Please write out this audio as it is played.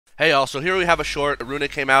Hey y'all, so here we have a short.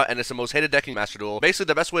 Runick came out, and it's the most hated deck in Master Duel. Basically,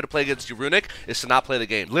 the best way to play against you Runick is to not play the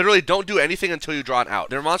game. Literally, don't do anything until you draw it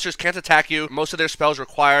out. Their monsters can't attack you. Most of their spells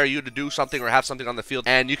require you to do something or have something on the field,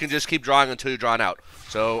 and you can just keep drawing until you draw it out.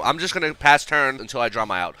 So I'm just going to pass turn until I draw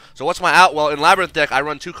my out. So what's my out? Well, in Labrynth deck, I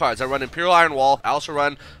run two cards. I run Imperial Iron Wall. I also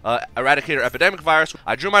run Eradicator Epidemic Virus.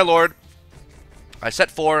 I drew my Lord. I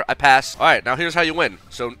set 4, I pass. Alright, now here's how you win.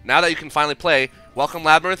 So now that you can finally play, welcome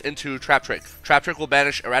Labrynth into Trap Trick. Trap Trick will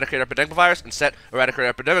banish Eradicator Epidemic Virus and set Eradicator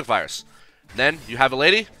Epidemic Virus. Then you have a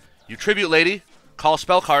lady, you tribute lady, call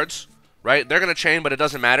spell cards, right? They're going to chain, but it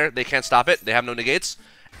doesn't matter. They can't stop it. They have no negates.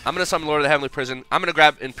 I'm going to summon Lord of the Heavenly Prison. I'm going to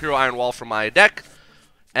grab Imperial Iron Wall from my deck.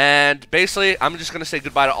 And basically, I'm just going to say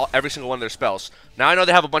goodbye to every single one of their spells. Now, I know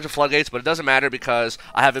they have a bunch of floodgates, but it doesn't matter because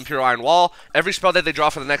I have Imperial Iron Wall. Every spell that they draw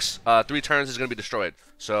for the next 3 turns is going to be destroyed.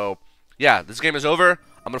 So, yeah, this game is over.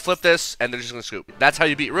 I'm going to flip this, and they're just going to scoop. That's how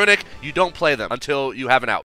you beat Runick. You don't play them until you have an out.